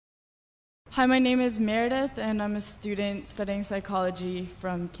Hi, my name is Meredith, and I'm a student studying psychology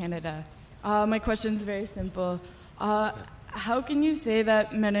from Canada. My question is very simple. How can you say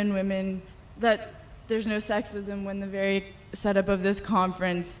that men and women, that there's no sexism when the very setup of this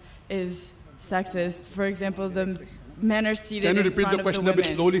conference is sexist? For example, the men are seated in front of the women. Can you repeat the question a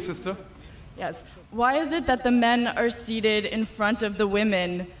bit slowly, sister? Yes. Why is it that the men are seated in front of the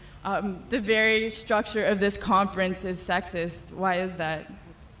women? The very structure of this conference is sexist. Why is that?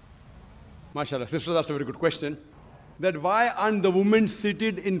 MashaAllah, sister, that's a very good question. That why aren't the women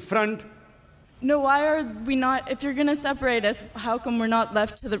seated in front? No, why are we not, if you're going to separate us, how come we're not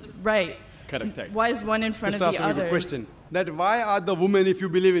left to the right? Correct. Why is one in front sister, of the that's a very other? good question. That why are the women, if you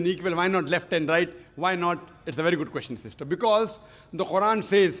believe in equal, why not left and right? Why not? It's a very good question, sister. Because the Quran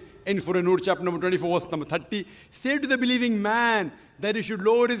says in Surah Nur, chapter number 24, verse number 30, say to the believing man that he should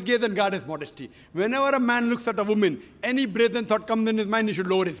lower his gaze and guard his modesty. Whenever a man looks at a woman, any brazen thought comes in his mind, he should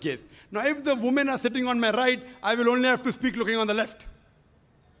lower his gaze. Now, if the women are sitting on my right, I will only have to speak looking on the left.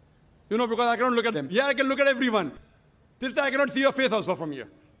 Because I cannot look at them. Yeah, I can look at everyone. Sister, I cannot see your face also from here.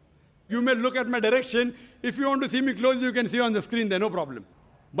 You may look at my direction. If you want to see me close, you can see on the screen there, no problem.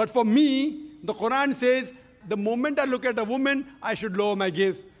 But for me, the Quran says, the moment I look at a woman, I should lower my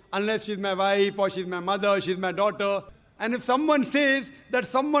gaze. Unless she's my wife, or she's my mother, she's my daughter. And if someone says that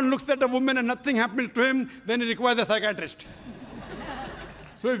someone looks at a woman and nothing happens to him, then it requires a psychiatrist.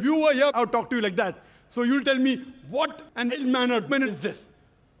 So if you were here, I would talk to you like that. So you'll tell me, what an ill-mannered man is this?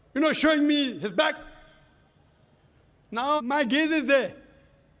 Showing me his back. Now my gaze is there.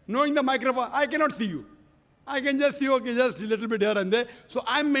 Knowing the microphone, I cannot see you. I can just see, okay, just a little bit here and there. So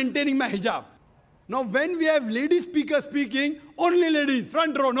I'm maintaining my hijab. Now when we have lady speakers speaking, only ladies,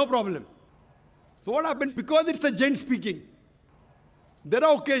 front row, no problem. So what happens? Because it's a gent speaking, there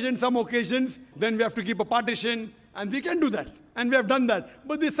are some occasions, then we have to keep a partition, and we can do that. And we have done that.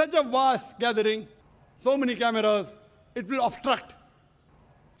 But there's such a vast gathering, so many cameras, it will obstruct.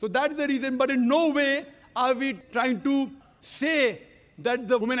 So that's the reason, but in no way are we trying to say that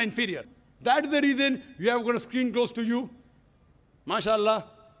the women are inferior. That's the reason we have got a screen close to you, mashallah,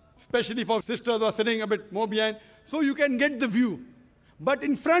 especially for sisters who are sitting a bit more behind, so you can get the view. But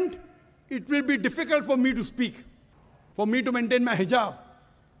in front, it will be difficult for me to speak, for me to maintain my hijab,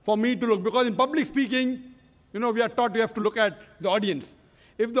 for me to look. Because in public speaking, we are taught we have to look at the audience.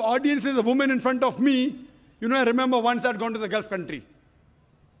 If the audience is a woman in front of me, I remember once I'd gone to the Gulf country.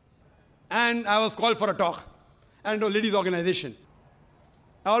 And I was called for a talk. And a ladies' organization.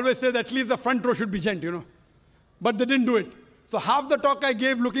 I always say that at least the front row should be gent, But they didn't do it. So half the talk I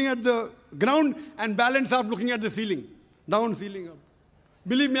gave looking at the ground and balance half looking at the ceiling. Down, ceiling, up.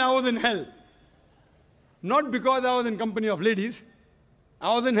 Believe me, I was in hell. Not because I was in company of ladies.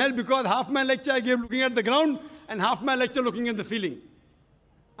 I was in hell because half my lecture I gave looking at the ground and half my lecture looking at the ceiling.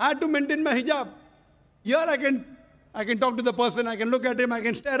 I had to maintain my hijab. Here I can talk to the person, I can look at him, I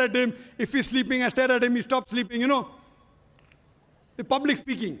can stare at him. If he's sleeping, I stare at him, he stops sleeping, The public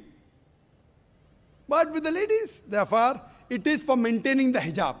speaking. But with the ladies, therefore, it is for maintaining the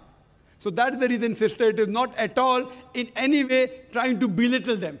hijab. So that's the reason, sister, it is not at all in any way trying to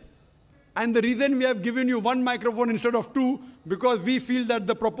belittle them. And the reason we have given you one microphone instead of two, because we feel that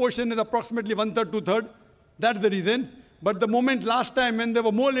the proportion is approximately 1/3, 2/3. That's the reason. But the moment last time when there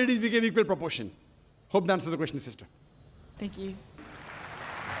were more ladies, we gave equal proportion. Hope that answers the question, sister. Thank you.